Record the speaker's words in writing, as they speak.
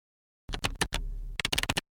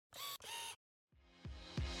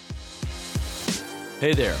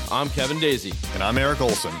Hey there, I'm Kevin Daisy. And I'm Eric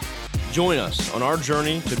Olson. Join us on our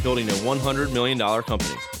journey to building a $100 million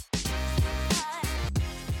company.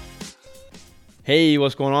 Hey,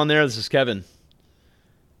 what's going on there? This is Kevin.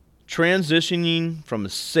 Transitioning from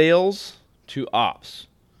sales to ops.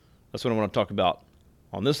 That's what I want to talk about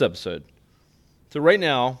on this episode. So right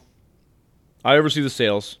now, I oversee the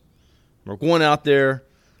sales. We're going out there.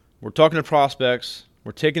 We're talking to prospects.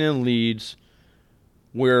 We're taking in leads.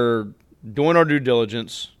 We're doing our due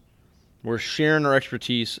diligence. We're sharing our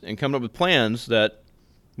expertise and coming up with plans that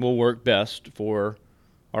will work best for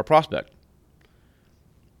our prospect.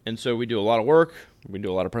 And so we do a lot of work. We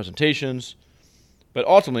do a lot of presentations. But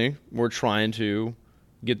ultimately, we're trying to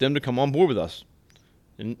get them to come on board with us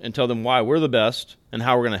and tell them why we're the best and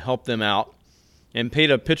how we're going to help them out and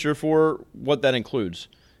paint a picture for what that includes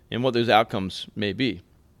and what those outcomes may be.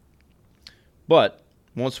 But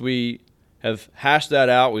once we have hashed that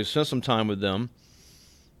out, we've spent some time with them,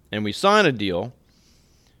 and we sign a deal,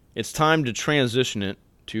 it's time to transition it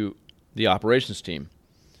to the operations team.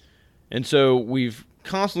 And so we've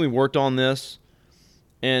constantly worked on this,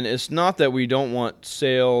 and it's not that we don't want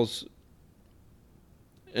sales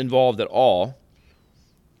involved at all,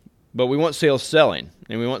 but we want sales selling,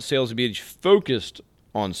 and we want sales to be focused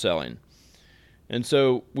on selling. And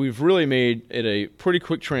so we've really made it a pretty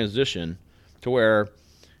quick transition to where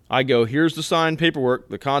I go, here's the signed paperwork,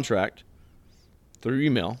 the contract, through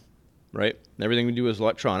email, right? Everything we do is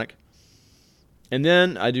electronic. And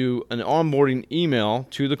then I do an onboarding email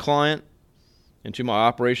to the client and to my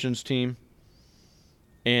operations team.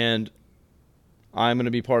 And I'm going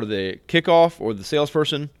to be part of the kickoff, or the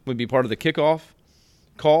salesperson would be part of the kickoff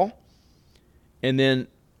call. And then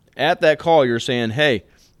at that call, you're saying, hey,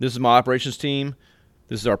 this is my operations team.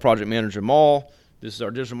 This is our project manager, Maul. This is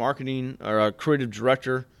our digital marketing, our creative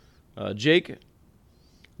director, Jake.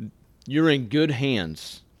 You're in good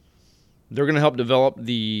hands. They're going to help develop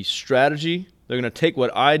the strategy. They're going to take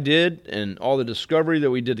what I did and all the discovery that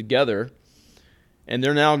we did together, and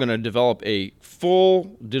they're now going to develop a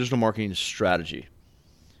full digital marketing strategy.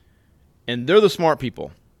 And they're the smart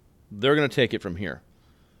people. They're going to take it from here.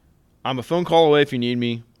 I'm a phone call away if you need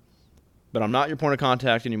me, but I'm not your point of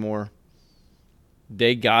contact anymore.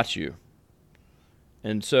 They got you.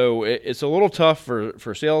 And so it's a little tough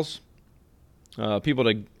for sales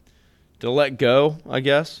people to let go, I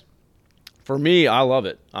guess. For me, I love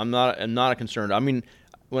it. I'm not concerned. I mean,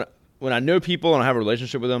 when I know people and I have a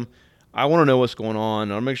relationship with them, I want to know what's going on,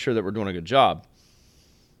 and I'll make sure that we're doing a good job.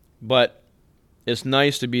 But it's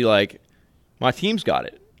nice to be like, my team's got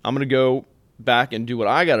it. I'm going to go back and do what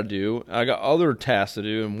I got to do. I got other tasks to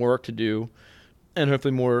do and work to do, and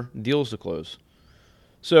hopefully more deals to close.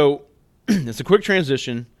 So it's a quick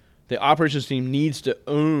transition. The operations team needs to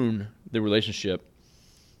own the relationship.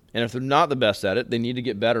 And if they're not the best at it, they need to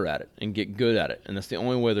get better at it and get good at it. And that's the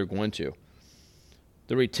only way they're going to.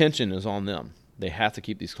 The retention is on them. They have to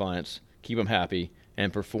keep these clients, keep them happy,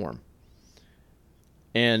 and perform.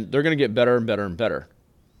 And they're going to get better and better and better.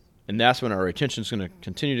 And that's when our retention is going to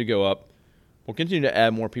continue to go up. We'll continue to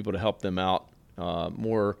add more people to help them out,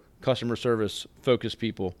 more customer service focused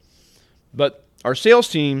people. But our sales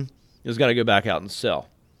team has got to go back out and sell.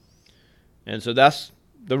 And so that's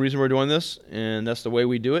the reason we're doing this, and that's the way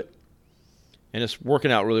we do it. And it's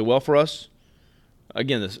working out really well for us.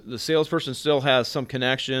 Again, the salesperson still has some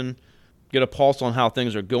connection, get a pulse on how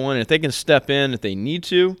things are going. And if they can step in if they need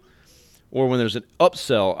to, or when there's an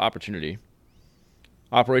upsell opportunity,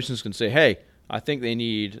 operations can say, hey, I think they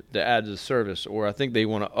need to add to the service, or I think they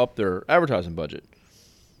want to up their advertising budget.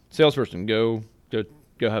 Salesperson, go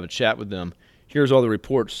have a chat with them. Here's all the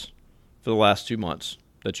reports for the last 2 months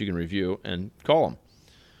that you can review and call them.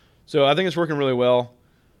 So I think it's working really well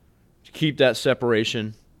to keep that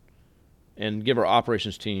separation and give our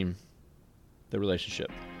operations team the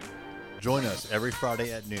relationship. Join us every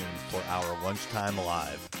Friday at noon for our Lunchtime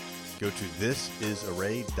Live. Go to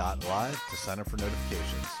thisisarray.live to sign up for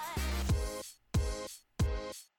notifications.